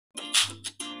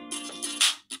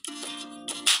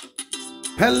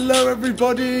Hello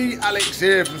everybody, Alex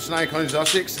here from Snake Island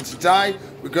Exotics, and today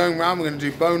we're going around, we're going to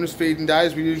do bonus feeding day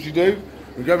as we usually do.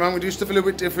 We go around, we do stuff a little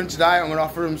bit different today. I'm going to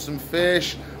offer them some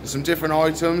fish and some different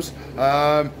items.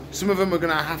 Some of them are going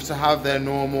to have their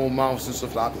normal mouths and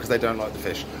stuff like that because they don't like the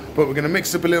fish. But we're going to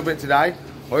mix up a little bit today.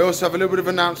 I also have a little bit of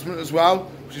an announcement as well,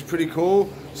 which is pretty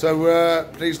cool. So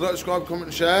please like, subscribe, comment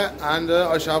and share, and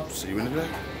I shall see you in a day.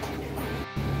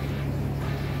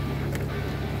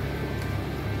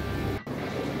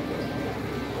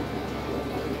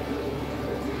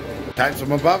 Okay, so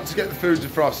I'm about to get the food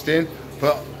defrosting,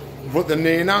 but what the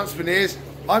announcement is,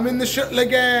 I'm in the shuttle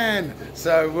again.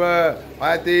 So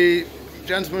I had the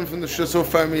gentleman from the shuttle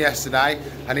phone me yesterday,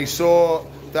 and he saw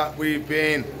that we've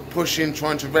been pushing,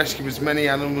 trying to rescue as many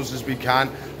animals as we can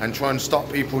and try and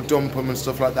stop people dump them and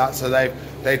stuff like that. So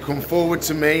they come forward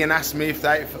to me and asked me if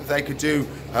they could do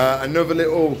another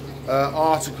little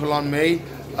article on me.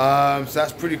 So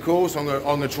that's pretty cool. So I'm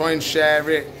gonna try and share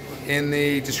it in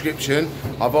the description.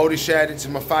 I've already shared it to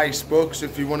my Facebook, so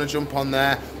if you want to jump on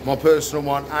there, my personal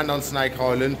one and on Snake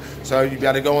Island, so you'll be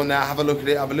able to go on there, have a look at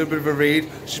it, have a little bit of a read,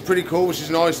 which is pretty cool, which is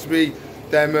nice to be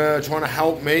them trying to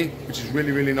help me, which is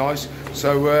really, really nice.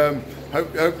 So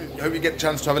hope you get a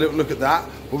chance to have a little look at that.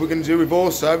 What we're going to do, we've got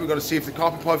to see if the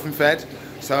carpet python fed.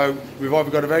 So we've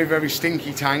either got a very, very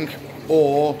stinky tank,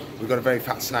 or we've got a very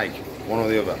fat snake, one or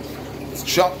the other.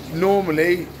 Shop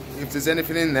normally, if there's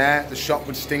anything in there, the shop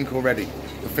would stink already.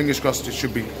 But fingers crossed it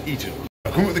should be eaten. I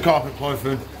come with the carpet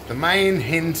python. The main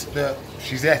hint that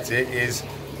she's at it is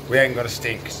we ain't got a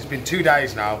stink. It's been 2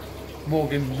 days now.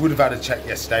 Morgan would have had a check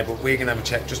yesterday, but we're gonna have a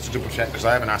check just to double check because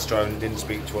I haven't asked her and didn't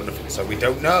speak to her nothing, so we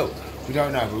don't know. We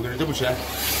don't know, but we're gonna double check.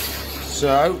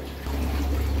 So,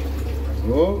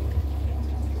 oh,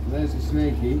 there's the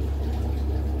snaky.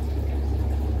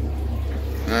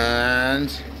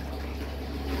 And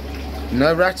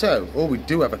no ratto. Oh, we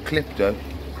do have a clip though.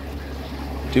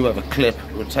 Do have a clip.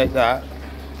 We'll take that.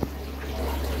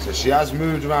 So she has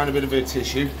moved around a bit of her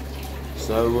tissue.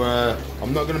 So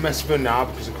I'm not going to mess with her now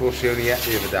because of course she only ate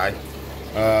the other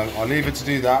day. I'll leave her to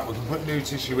do that. We can put new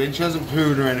tissue in. She hasn't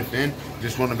pooed or anything. We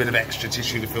just want a bit of extra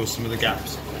tissue to fill some of the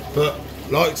gaps. But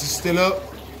lights are still up.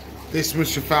 This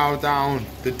must have fouled down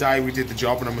the day we did the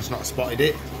job and I must not have spotted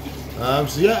it.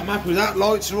 So yeah, I'm happy with that.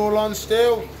 Lights are all on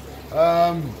still.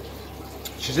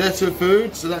 She's there to her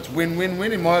food, so that's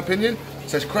win-win-win in my opinion.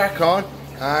 So let's crack on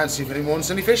and see if anyone wants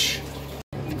any fish.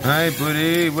 Hey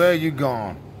buddy, where you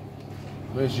gone?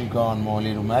 Where's you gone, my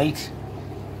little mate?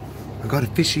 I got a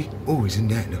fishy. Oh, he's in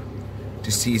there, look.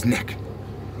 Just see his neck.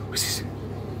 What's this?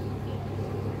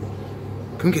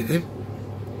 Come get him.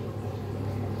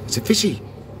 It's a fishy.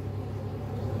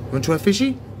 Want to try a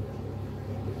fishy?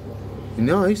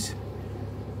 Nice.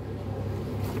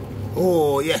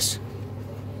 Oh, yes.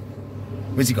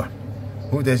 Where's he gone?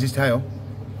 Oh, there's his tail.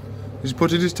 He's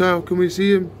putting his tail. Can we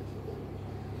see him?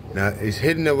 No, he's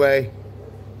hidden away.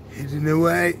 Hidden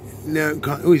away. No,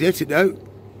 can't. Oh, he's at it though.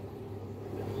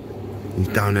 He's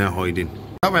down there hiding.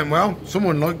 That went well.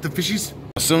 Someone liked the fishes.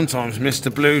 Sometimes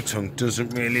Mr. Blue Tongue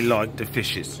doesn't really like the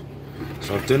fishes.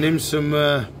 So I've done him some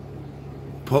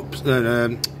pups,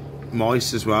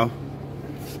 mice as well.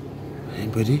 Hey,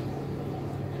 buddy.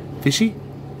 Fishy?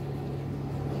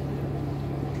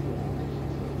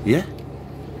 Yeah?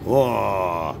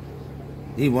 Oh,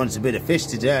 he wants a bit of fish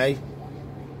today.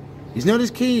 He's not as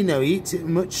keen though, he eats it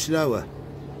much slower.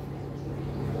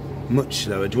 Much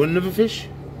slower. Do you want another fish?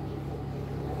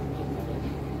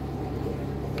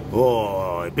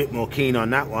 Oh, a bit more keen on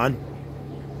that one.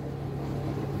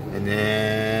 And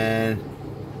then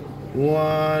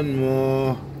one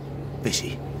more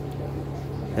fishy.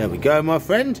 There we go, my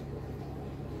friend.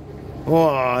 Oh,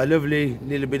 a lovely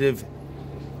little bit of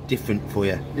different for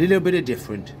you. A little bit of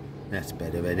different. That's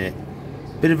better, isn't it?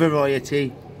 Bit of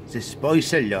variety. It's the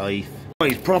spice of life. Oh,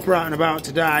 he's proper out and about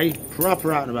today.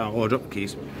 Proper out and about. Oh, drop the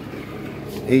keys.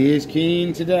 He is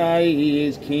keen today. He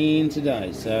is keen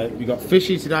today. So we got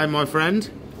fishy today, my friend.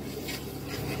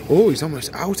 Oh, he's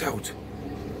almost out. Look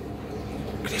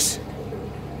at this.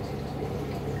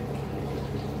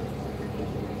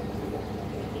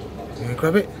 You gonna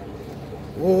grab it?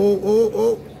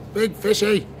 Oh, big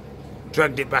fishy.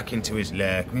 Dragged it back into his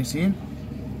lair. Can you see him?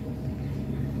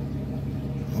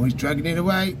 Oh, he's dragging it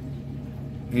away.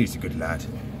 He's a good lad.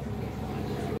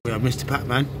 We have Mr.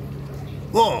 Pac-Man.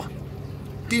 Oh,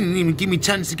 didn't even give me a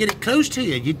chance to get it close to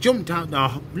you. You jumped out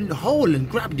the hole and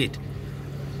grabbed it.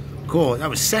 God, that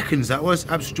was seconds, that was.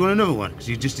 Do you want another one? Because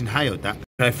you just inhaled that.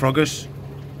 Okay, Froggers.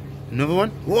 Another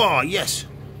one? Whoa, yes.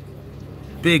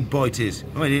 Big bite is.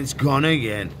 Oh, and it's gone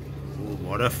again. Oh,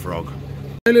 what a frog.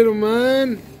 Hey, little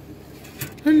man.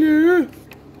 Hello.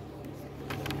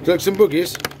 you like some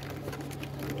boogies?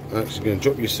 I'm actually going to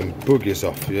drop you some boogies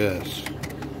off, yes.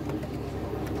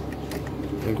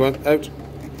 And go on, out.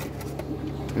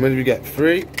 How many did we get?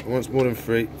 3? I want more than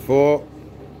 3. 4.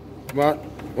 Come on,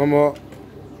 one more.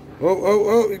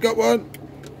 Oh, you got one.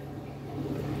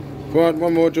 Come on,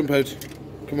 one more, jump out.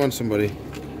 Come on, somebody.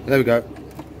 There we go.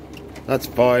 That's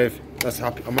 5. That's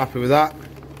happy. I'm happy with that.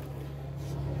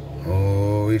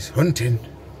 Oh, he's hunting.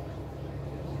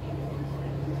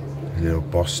 Little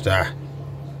Boster.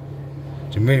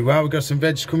 Doing really well. We've got some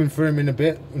veg coming for him in a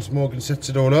bit once Morgan sets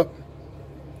it all up.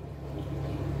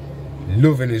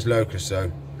 Loving his locust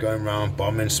though. Going around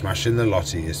bombing, smashing the lot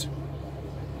he is.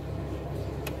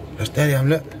 Just steady,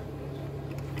 Hamlet.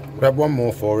 Grab one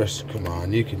more for us. Come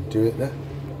on, you can do it there.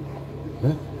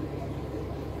 Huh?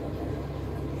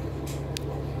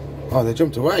 Oh, they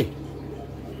jumped away.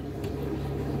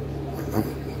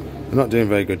 They're not doing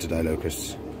very good today,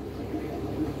 locusts.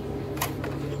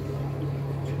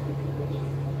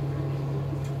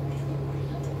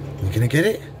 You gonna get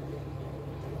it?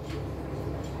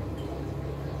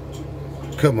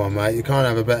 Come on, mate, you can't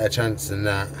have a better chance than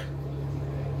that.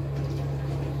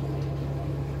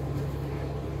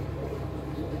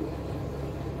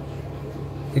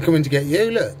 He's coming to get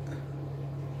you, look.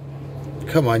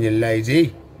 Come on, you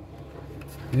lazy.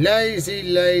 Lazy,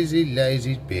 lazy,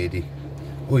 lazy beardy.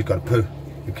 Oh, he's got a poo.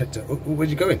 Where's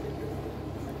he going?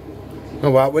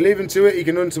 Oh, well, we'll leave him to it. He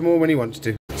can hunt some more when he wants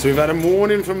to. So we've had a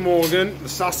warning from Morgan. The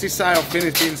sassy sailfin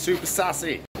is being super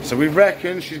sassy. So we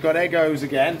reckon she's got eggos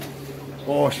again.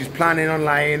 Or she's planning on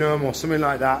laying them or something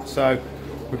like that. So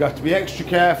we've got to be extra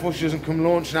careful she doesn't come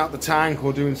launching out the tank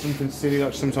or doing something silly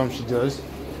like sometimes she does.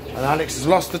 And Alex has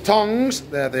lost the tongs.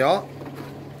 There they are.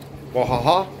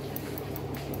 Wahaha.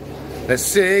 Let's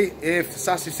see if the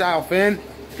sassy sailfin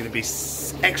is going to be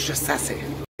extra sassy.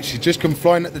 She's just come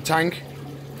flying at the tank.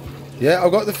 Yeah,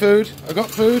 I've got the food. I got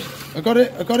food. I got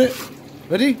it. I got it.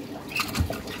 Ready?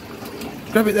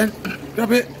 Grab it then.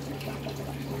 Grab it.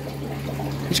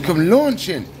 You come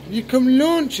launching. You come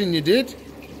launching, you did.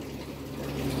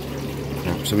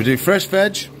 So we do fresh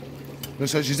veg.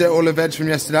 Looks like she's ate all the veg from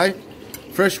yesterday.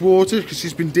 Fresh water, because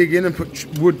she's been digging and put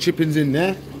wood chippings in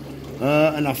there.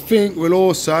 And I think we'll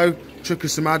also chuck her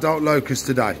some adult locusts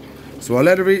today. So I'll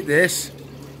let her eat this.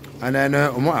 And then I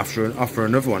might offer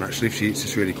another one, actually, if she eats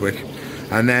this really quick.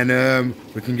 And then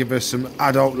we can give her some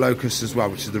adult locusts as well,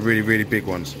 which are the really, really big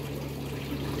ones.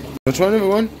 I'll try another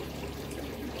one.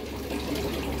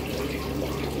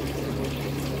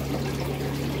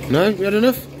 No? You had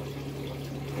enough?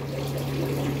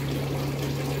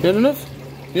 You had enough?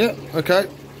 Yeah, okay.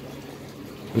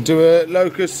 We'll do a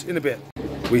locust in a bit.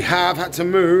 We have had to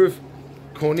move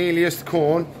Cornelius the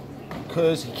corn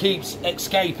because he keeps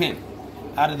escaping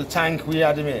out of the tank we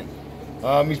had him in.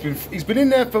 He's been in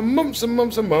there for months and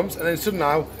months and months, and then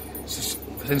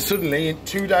suddenly, in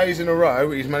 2 days in a row,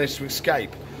 he's managed to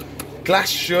escape. Glass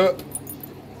shut,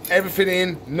 everything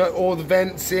in, all the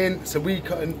vents in, so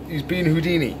he's been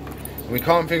Houdini. And we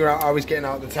can't figure out how he's getting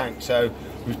out of the tank. So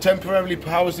we've temporarily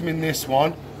housed him in this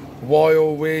one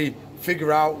while we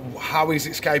figure out how he's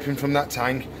escaping from that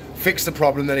tank, fix the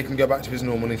problem, then he can go back to his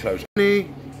normal enclosure. Honey,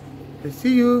 I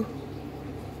see you.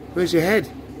 Where's your head?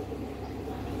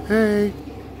 Hey.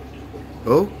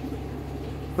 Oh.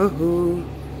 Oh.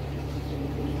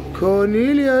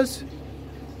 Cornelius.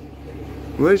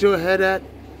 Where's your head at?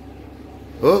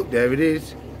 Oh, there it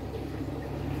is.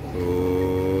 Oh,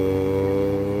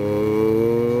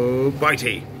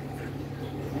 bitey.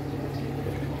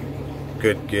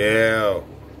 Good girl.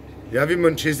 You have your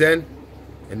munchies then,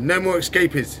 and no more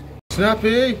escapees.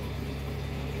 Snappy,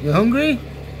 you hungry?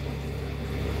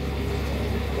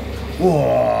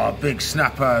 Whoa, big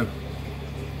Snappo.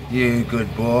 You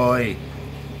good boy.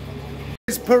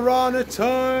 It's piranha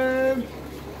time.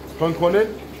 Plunk one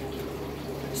in.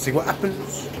 See what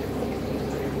happens.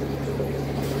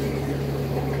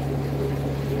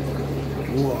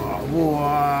 Whoa,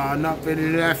 whoa,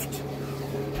 nothing left.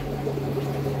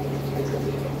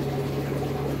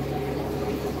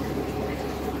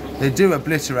 They do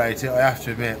obliterate it, I have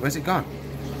to admit. Where's it gone?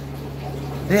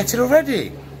 They ate it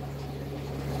already?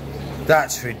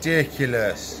 That's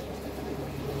ridiculous.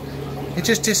 It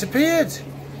just disappeared.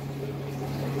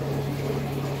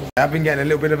 I've been getting a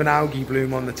little bit of an algae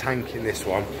bloom on the tank in this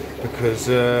one because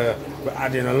we're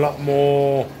adding a lot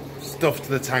more stuff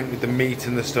to the tank with the meat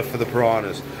and the stuff for the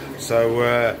piranhas.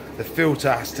 So the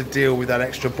filter has to deal with that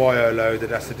extra bio load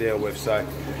that it has to deal with. So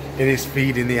it is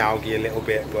feeding the algae a little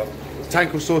bit, but the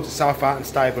tank will sort itself out and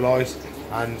stabilise.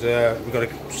 And we've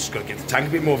just got to give the tank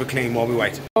a bit more of a clean while we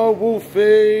wait. Oh, Wolfie,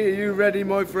 are you ready,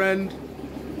 my friend?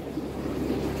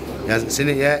 He hasn't seen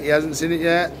it yet. He hasn't seen it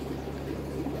yet.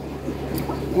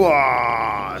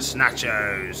 Whoa,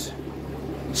 snatchos.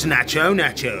 Snatcho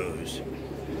nachos.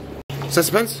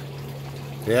 Suspense?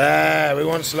 Yeah, we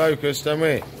want locust, don't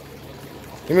we?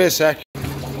 Give me a sec.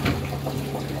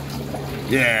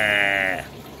 Yeah.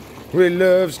 We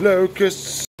loves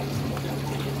locusts.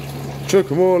 Chuck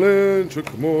them all in, chuck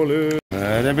them all in.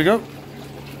 There we go.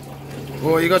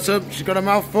 Oh, you got some? She's got a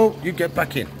mouthful. You get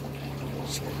back in.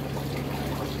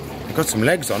 They've got some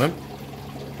legs on them.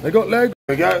 They got legs.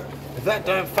 There we go. If that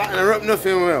don't fatten her up,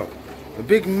 nothing will. A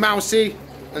big mousey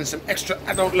and some extra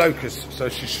adult locusts. So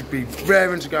she should be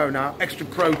raring to go now. Extra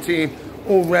protein,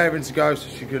 all raring to go, so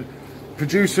she can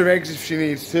produce her eggs if she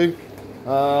needs to.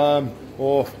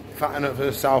 Or fatten up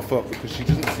herself up, because she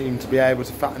doesn't seem to be able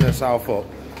to fatten herself up.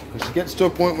 Because she gets to a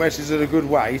point where she's at a good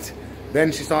weight,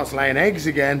 then she starts laying eggs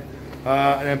again,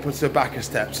 and then puts her back a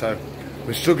step. So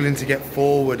we're struggling to get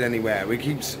forward anywhere. We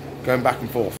keep going back and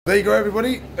forth. There you go,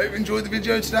 everybody. Hope you enjoyed the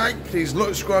video today. Please like,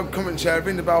 subscribe, comment, share,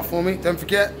 ring the bell for me. Don't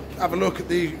forget, have a look at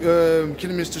the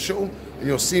Kidderminster shuttle, and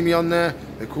you'll see me on there.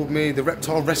 They called me the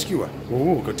Reptile Rescuer.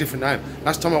 Oh, got a different name.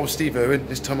 Last time I was Steve Irwin.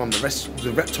 This time I'm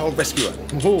the Reptile Rescuer.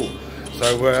 Ooh.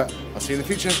 So I'll see you in the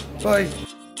future. Bye.